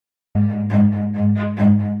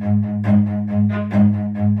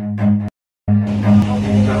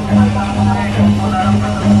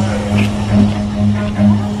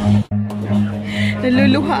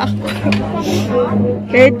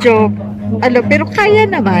medyo, ano, pero kaya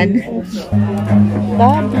naman.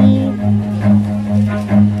 Bobby.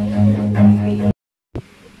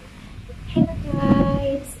 Hello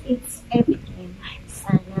guys, it's Philippine.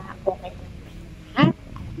 Sana okay lang lahat.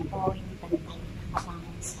 Alam ko, hindi tayo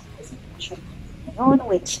nakabangon sa sitwasyon ngayon,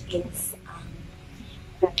 which is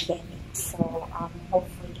pandemic. So,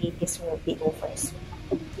 hopefully this will be over soon.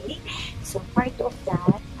 Okay? So, part of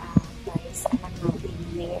that, guys, alam natin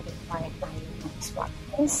may require tayo ng swab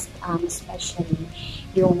test, especially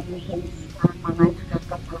yung hindi mga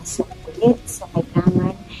nakakapasok ulit. So,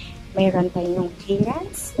 kailangan mayroon tayong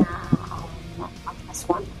clearance na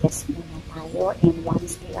magpa-swab test muna tayo, and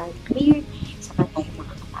once we are cleared, saka tayo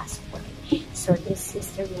makakapasok ulit. So, this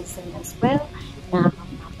is the reason as well na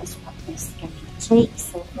magpa-swab test kami, Jake.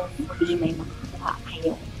 So, hopefully may mga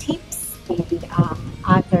kayong tips and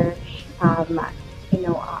other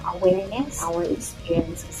awareness, our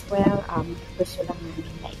experience as well. Gusto lang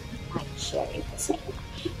namin share ito sa inyo.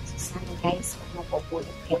 So, sana guys, kung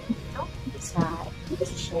mapupulot kayo dito sa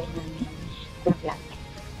share namin na vlog.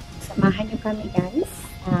 Samahan nyo kami guys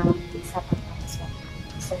sa pagpapaswap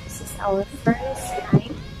namin. So, this is our first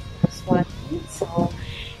time swabbing. So,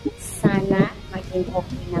 sana maging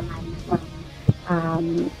okay naman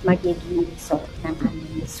magiging result ng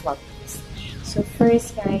aming swab test. So,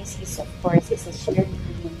 first guys is of course is a share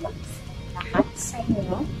namin lahat sa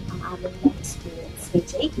inyo ang aming experience ni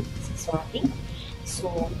Jake sa swabbing.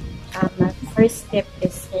 So, first step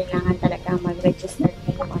is kailangan talaga mag-register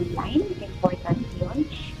kayo online. Important yun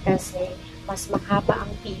kasi mas mahaba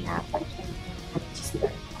ang pila pag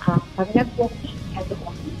mag-register. Pag nag-booking ka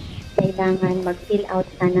doon, kailangan mag-fill out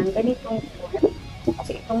ka ng ganitong form.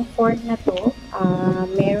 Kasi itong form na to,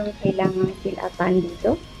 meron kailangan fill outan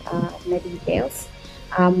dito na details,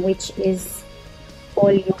 which is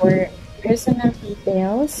all your personal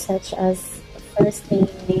details such as first name,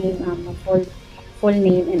 full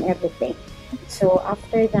name, and everything. So,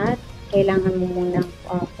 after that, kailangan mo munang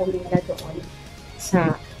pumila doon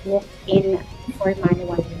sa walk-in for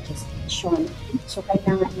manual registration. So,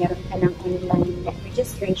 kailangan meron ka ng online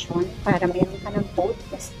registration para meron ka ng code.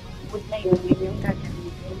 Kasi code na yun yung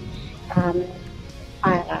gagamitin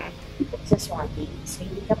para sa swabbing. So,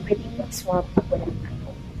 hindi ka pwedeng mag-swab pag walang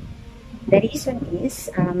code. The reason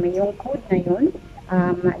is, yung code na yun,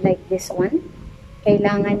 like this one,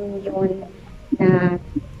 kailangan yun na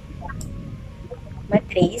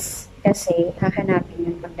matrace kasi hahanapin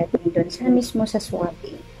yun pagdating doon sa mismo sa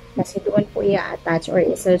swabbing. Kasi doon po i-attach or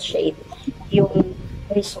i-associate yung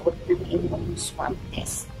result ng inyong swab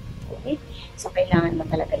test. Okay? So, kailangan mo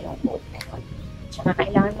talaga yung code na yun. Tsaka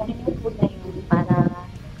kailangan mo rin yung code na yun para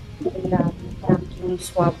i-track yung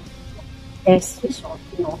swab test result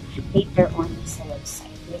later on sa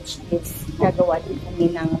website, which is gagawa din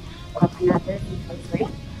kami ng another video for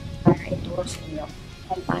it para ituro sa inyo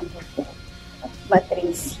kung paano po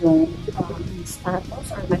matrace yung status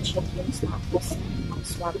or ma-check yung status ng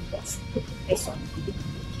swab test result.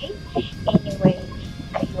 Okay? Anyway,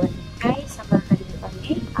 ayun guys, samahan niyo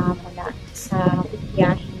kami mula sa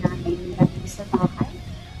biyahe namin galing sa bahay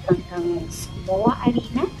hanggang sa MOA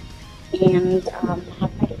Arena, and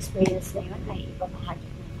lahat ng experience na yun ay ibabahagi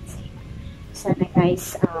namin sa inyo. Sana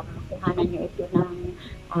guys, kuhanan nyo ito ng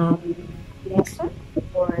lesson,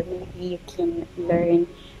 or maybe you can learn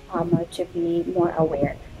to be more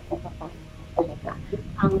aware kung paano talaga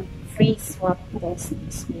ang free swab test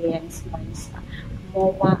experience mo sa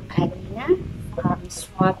MOA Arena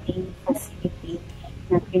swabbing facility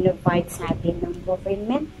na pinrovide sa atin ng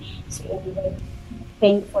government. So anyway,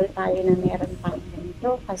 thankful tayo na meron tayo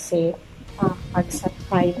ganito kasi pag sa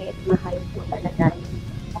private, mahal po talaga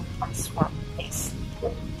yung swab test.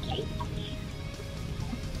 Okay?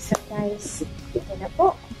 So guys, ito na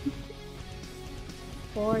po.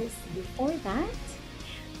 Of course, before that,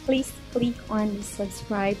 please click on the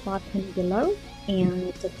subscribe button below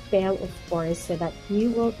and the bell, of course, so that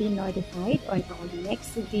you will be notified on our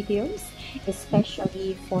next videos,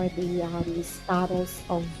 especially for the status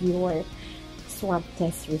of your swab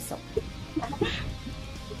test result.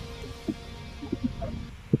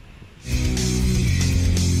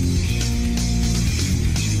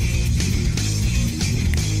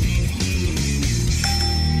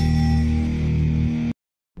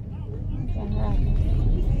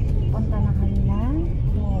 Punta na kami ng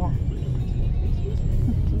MOA.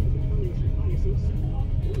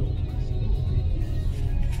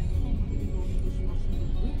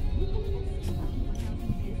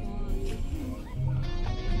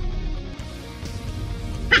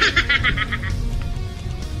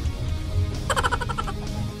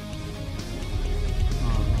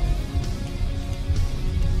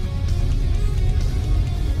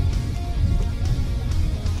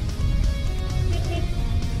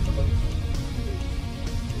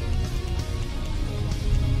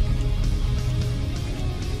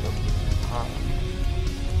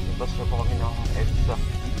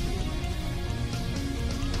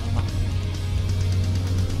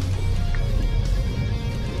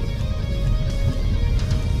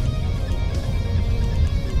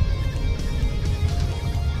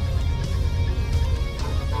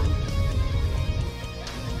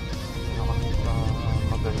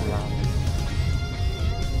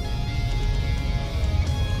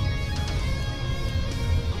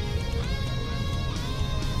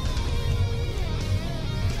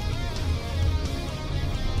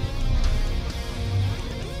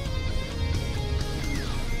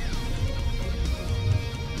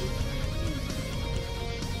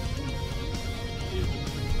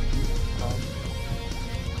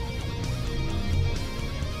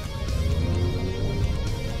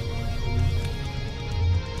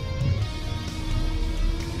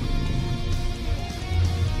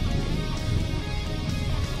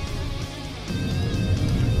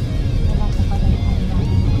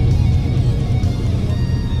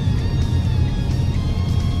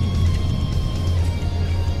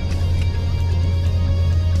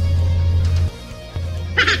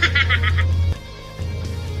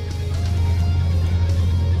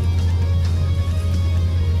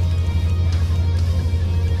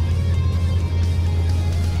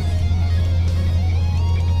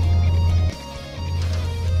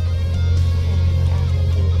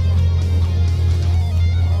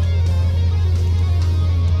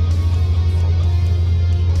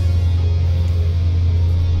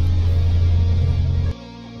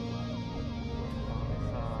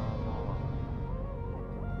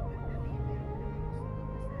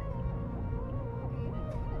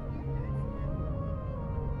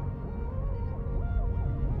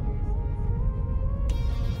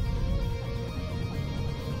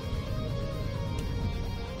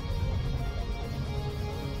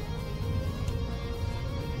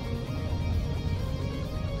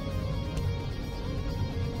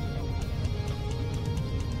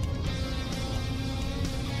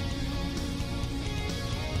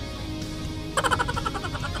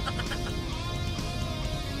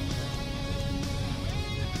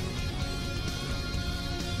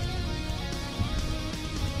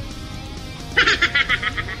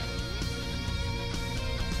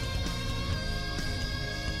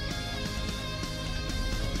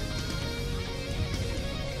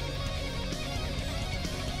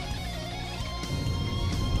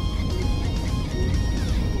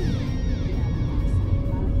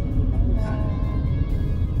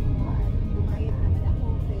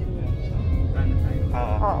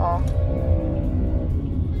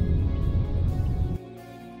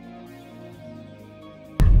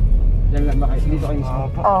 Diyan lang ba kayo? Dito kayo mismo?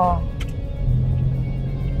 Oo.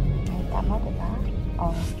 Ay, tama, diba?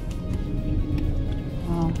 Oo.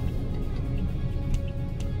 Oo.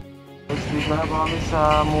 Dito na po kami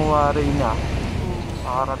sa MOA Arena.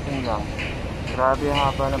 Nakarating lang. Grabe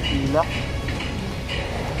ang haba ng pila.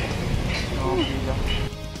 Pila.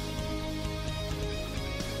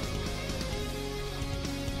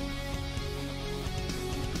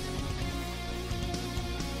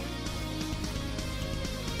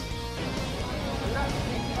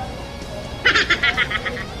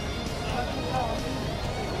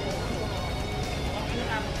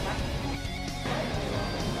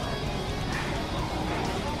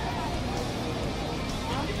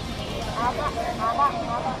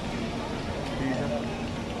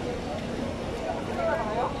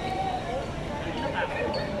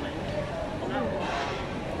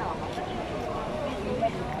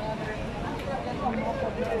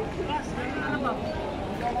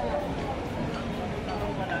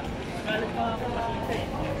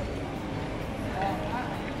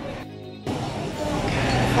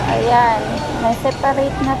 So, ayan. May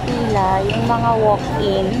separate na pila yung mga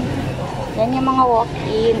walk-in. Yan yung mga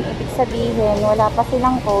walk-in. Ibig sabihin, wala pa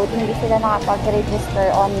silang code. Hindi sila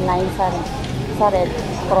nakapag-register online sa Red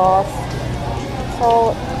Cross.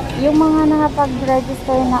 So, yung mga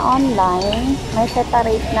nakapag-register na online, may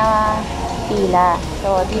separate na pila.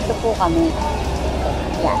 So, dito po kami.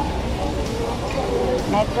 Yan.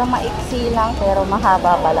 Medyo maiksi lang, pero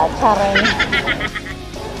mahaba pala. Charing.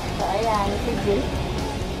 So, ayan. Sige.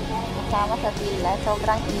 Kasama sa pila.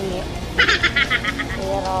 Sobrang init.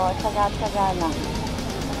 Pero, tsaga-tsaga lang.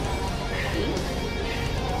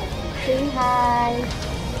 Say hi!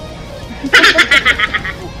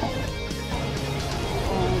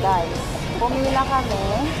 Ayan, guys. Pumila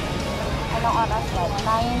kami. Anong oras ba?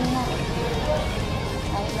 9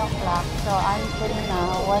 o'clock. So, until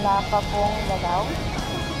now, wala pa pong galaw.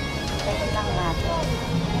 Check lang natin.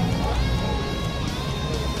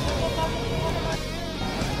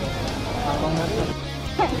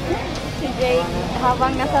 Si Jake,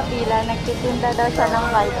 habang nasa pila, nagtitinda daw siya ng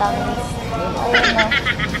vitamins. Ayun na.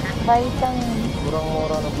 Vitamins.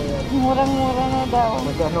 Murang-mura na po yan. Murang-mura na daw.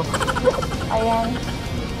 Magkano? Ayan.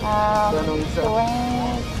 Magkano isa?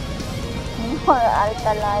 20 more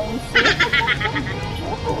alkaline.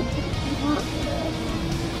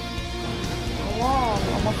 Ayan.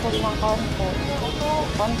 Umusol ng konti.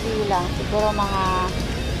 Konti lang. Siguro mga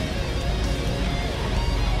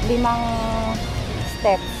 5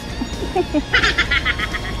 steps.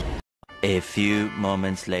 A few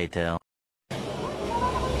moments later.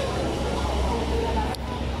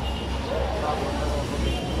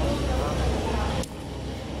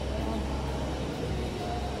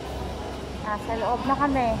 Sa loob na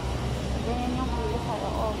kami. Ganyan yung pila sa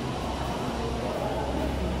loob.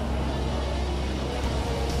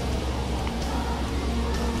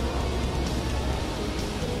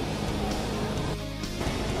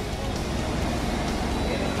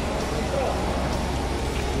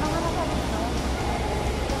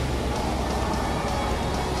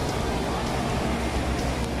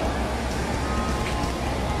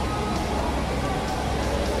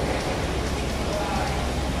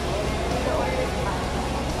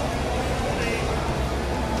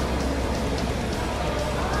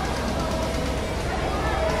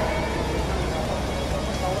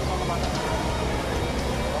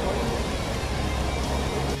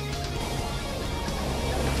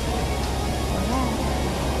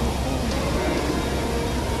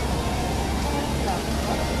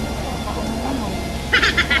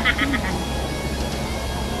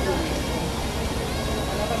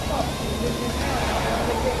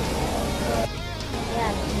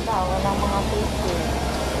 Yan, iba, walang mga face shield.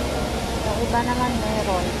 Yung iba naman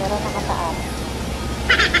meron, pero nakataas.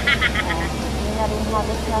 Hindi na rin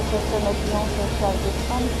halos nasusunod yung social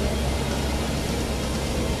distancing.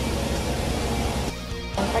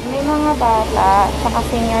 Pag may mga bata, saka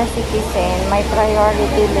senior citizen, may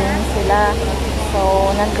priority lane sila.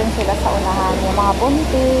 So, nandun sila sa unahan. Yung mga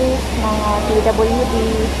buntis, mga PWD,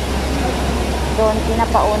 doon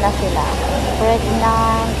pinapauna sila.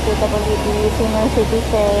 Pregnant, PWD, senior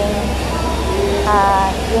citizen,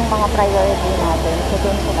 yung mga priority natin. So,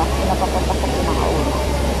 doon sila pinapapunta sa pinakauna.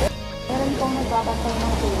 Meron pong nagbabantay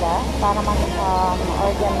ng sila para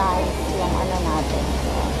mag-organize yung ano natin.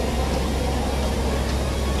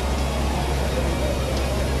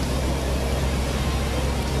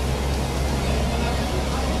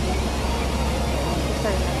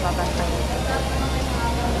 Sir, nagbabantay.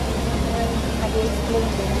 Nag-explain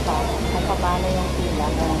din pa kung paano yung pila.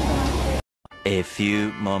 A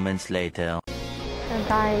few moments later. So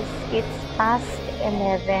guys, it's past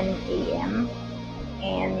 11 a.m.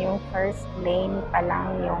 and yung first lane pa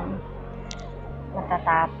lang yung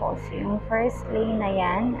matatapos. Yung first lane na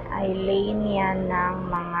yan ay lane yan ng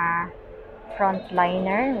mga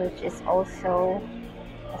frontliner, which is also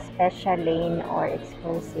a special lane or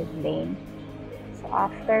exclusive lane. So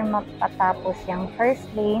after mapatapos yung first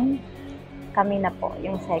lane, kami na po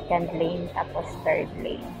yung second lane tapos third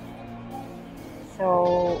lane.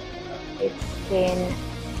 So it's been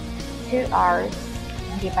 2 hours,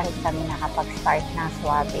 hindi pa rin kami nakapag-start ng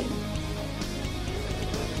swabbing.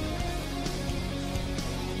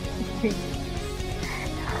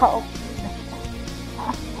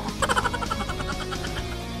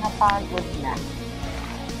 Napagod na.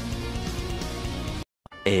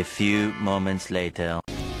 A few moments later.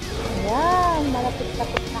 Ayan,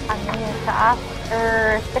 malapit-lapit na kami. So after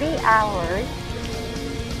 3 hours,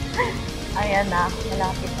 ayan na,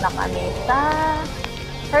 malapit na kami sa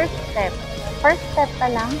first step. First step pa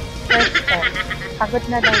lang, first step. Pagod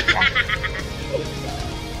na daw siya.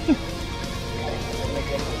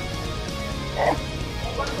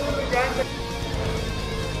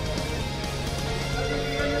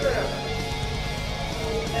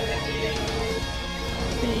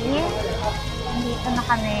 See, dito na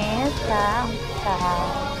kami sa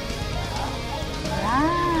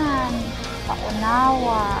ayan, sa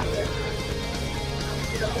unawa.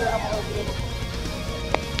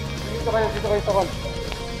 Dito kayo.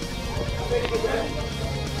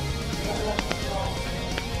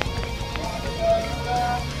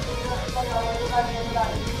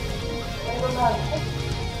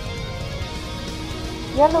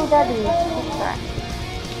 Yellow daddy, picture.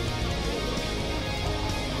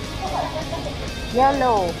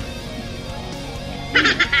 Yellow.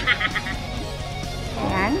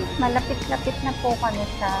 Ayan, malapit-lapit na po kami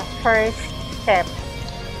sa first step.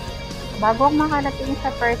 Bago makarating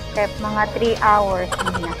sa first step, mga 3 hours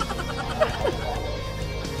na.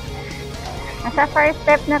 Nasa first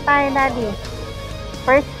step na tayo, daddy.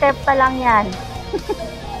 First step pa lang yan.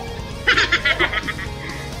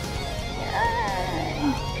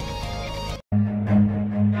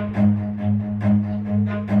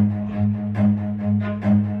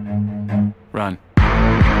 Run.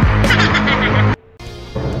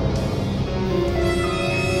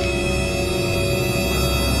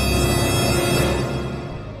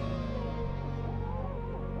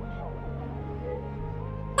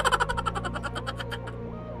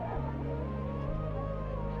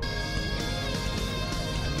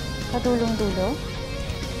 Sa dulong-dulo.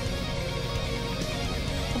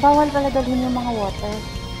 Bawal pala dalhin yung mga water.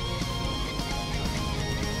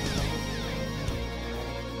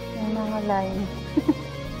 Yung mga line.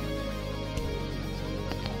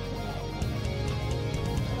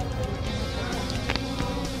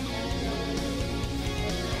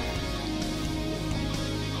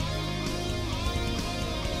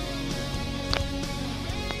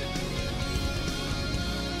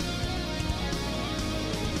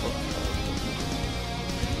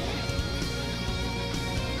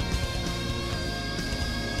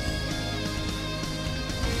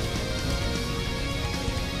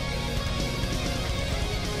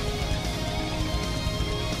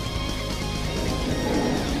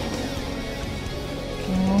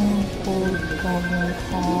 Galing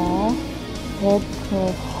sa Red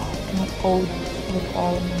Cross na code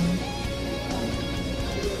requirement.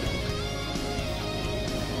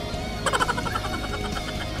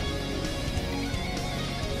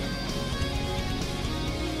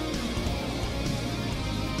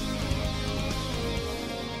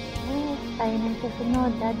 Tayo nang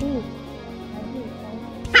susunod, daddy. Daddy, tayo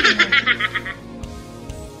nang susunod.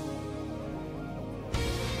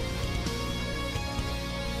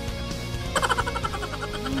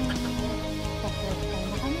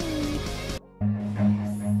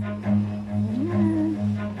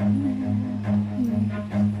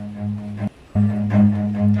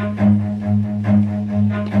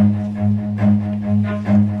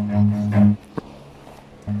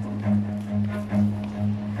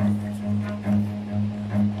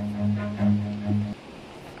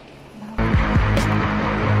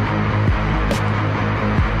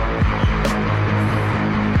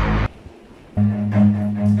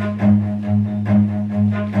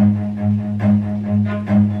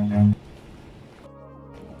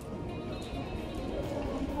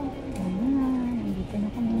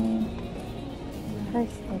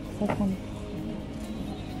 First step, second.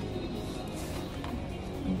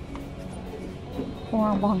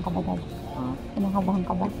 Kinakabahan ka ba, Dad? Kinakabahan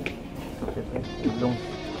ka ba? Ilong.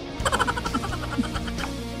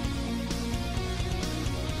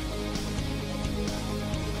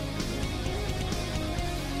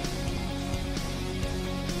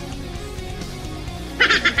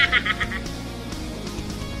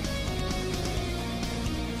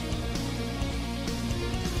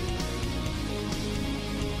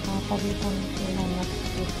 Pagalitan sila na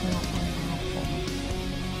speak na natin.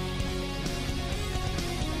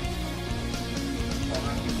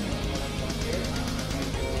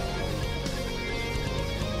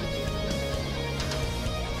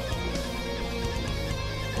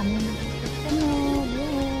 Kami na susunod.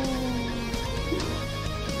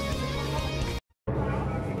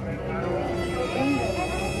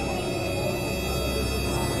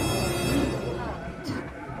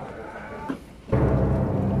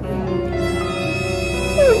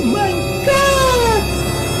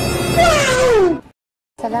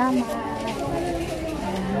 Salamat.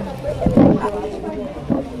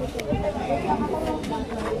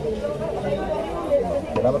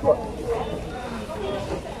 Salamat po.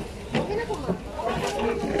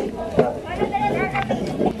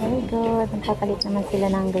 Very good. Nakapalit naman sila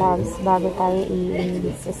ng gloves bago tayo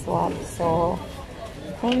i-swab. So,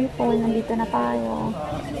 thankful. Nandito na tayo.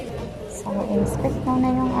 So, inspect na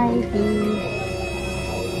yung ID.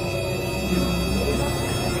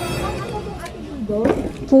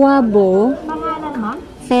 Puwabo. Pangalan, ma'am?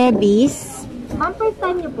 Febis. Ma'am, first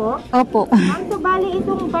time niyo po? Opo. Ma'am, so bali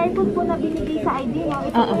itong barcode po na binigay sa ID niyo,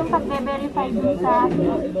 ito po yung pag-verify din sa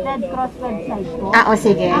Red Cross website po. O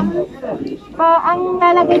sige. Ang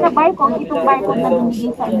lalagay na barcode, itong barcode na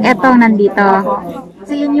binigay sa inyo. Etong nandito.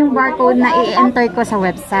 So, yun yung barcode na i-enter ko sa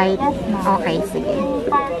website. Yes, ma'am. Okay, sige. Yung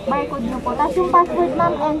barcode niyo po. Tapos yung password,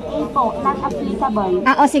 ma'am, NA po, not applicable.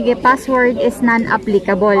 O sige, password is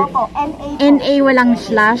non-applicable. Opo, NA po. NA walang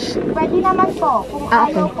slash. Pwede naman po, kung Okay.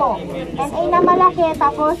 ayaw po. NA na malaki,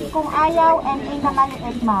 tapos kung ayaw, NA na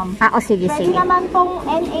maliit, ma'am. O sige, Pwede sige. naman pong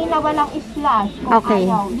NA na walang slash kung Okay,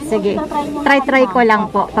 ayaw. Yun sige. yung try nyo Try naman, ko lang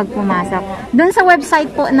ma'am. po pag pumasok. Doon sa website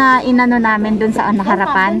po na inano namin, doon sa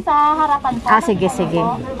harapan. Dun sa harapan po. Sige, sige.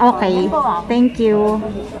 Okay. Yun po, ma'am. Thank you.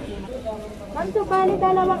 Ma'am, so bali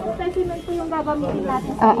dalawang specimen po yung gagamitin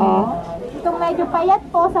natin sa Oo. inyo. Itong medyo payat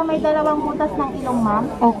po sa may dalawang butas ng ilong, ma'am.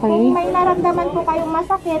 Okay. Kung may naramdaman po kayong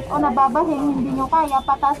masakit o nababahing, hindi nyo kaya,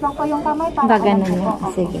 pataas lang po yung kamay para Gaganon alam yun. po. Opo.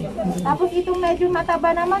 Sige. Tapos itong medyo mataba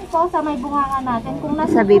naman po sa may bunganga natin. Kung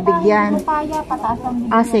nasa Sa bibig yan. hindi mo kaya, pataas ang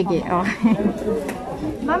bibig. O nyo sige. po. Okay.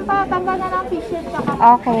 Ma'am, patanggal na ng fish shield tsaka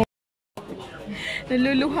Okay.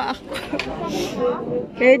 Naluluha ako.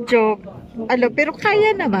 Medyo, pero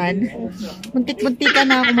kaya naman. Muntik-muntika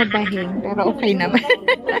na ako mabahing, pero okay naman.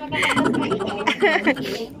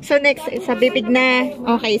 So next, sa bibig na.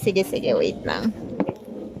 Okay, sige, wait lang.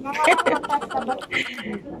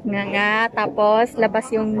 Nga, tapos labas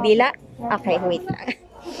yung dila. Okay, wait lang.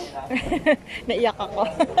 Naiyak ako.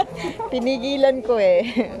 Pinigilan ko eh.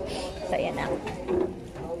 So, yan na.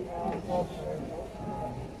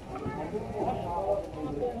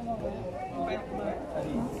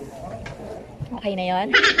 Okay na yun?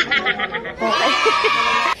 Okay.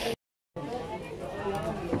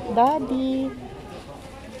 Daddy.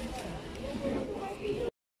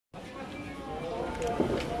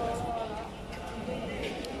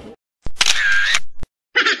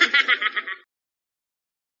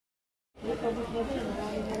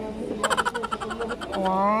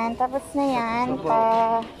 Ayan, tapos na yan.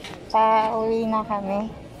 Pa-uwi na kami.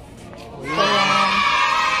 So, yan.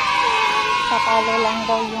 Papalo lang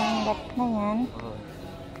daw yung gat na yan.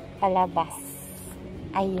 Palabas.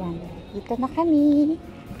 Ayan. Dito na kami.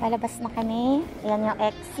 Palabas na kami. Ayan yung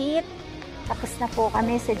exit. Tapos na po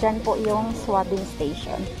kami. So, dyan po yung swabbing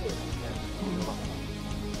station.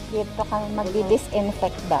 Dito kami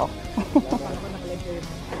magdi-disinfect daw.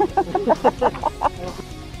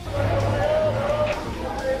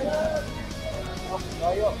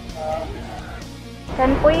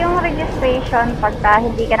 Yan po yung registration pagka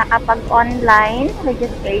hindi ka nakapag-online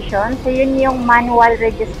registration. So, yun yung manual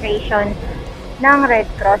registration ng Red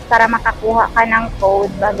Cross para makakuha ka ng code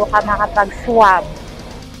bago ka makapag-swab.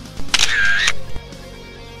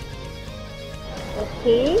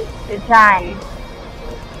 Okay? So, dyan.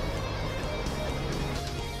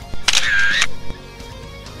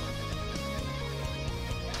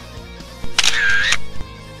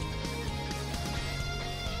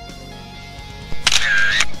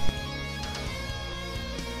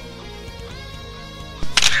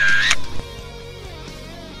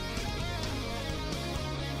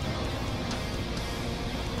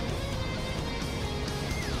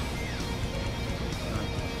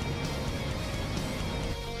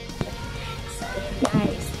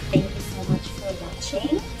 Guys, thank you so much for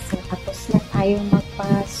watching. So, tapos na tayo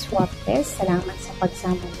magpa-swab test. Salamat sa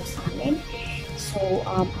pagsama mo sa amin. So,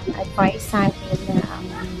 ang advice sa atin na ang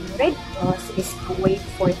Red Cross is to wait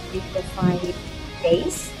for 3 to 5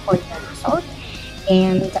 days for the result.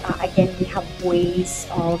 And again, we have ways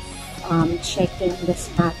of checking the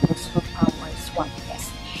status of our swab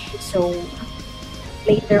test. So,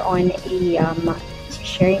 later on,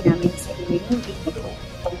 i-share namin sa inyo yung video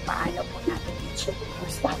kung paano po natin i-check yung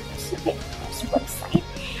status ng MOA's website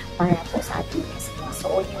para po sa ating testing. So,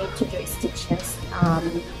 all you need to do is to just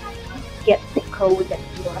get the code that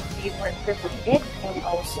you were provided and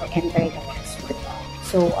also enter the password.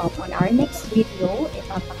 So, on our next video,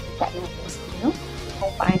 ipapakita natin sa inyo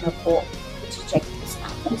kung paano po i-check the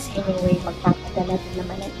status. Anyway, magpapadala din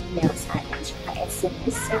naman ng email sa atin tsaka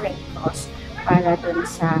SMS sa Red Cross para dun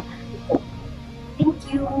sa report. Thank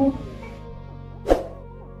you!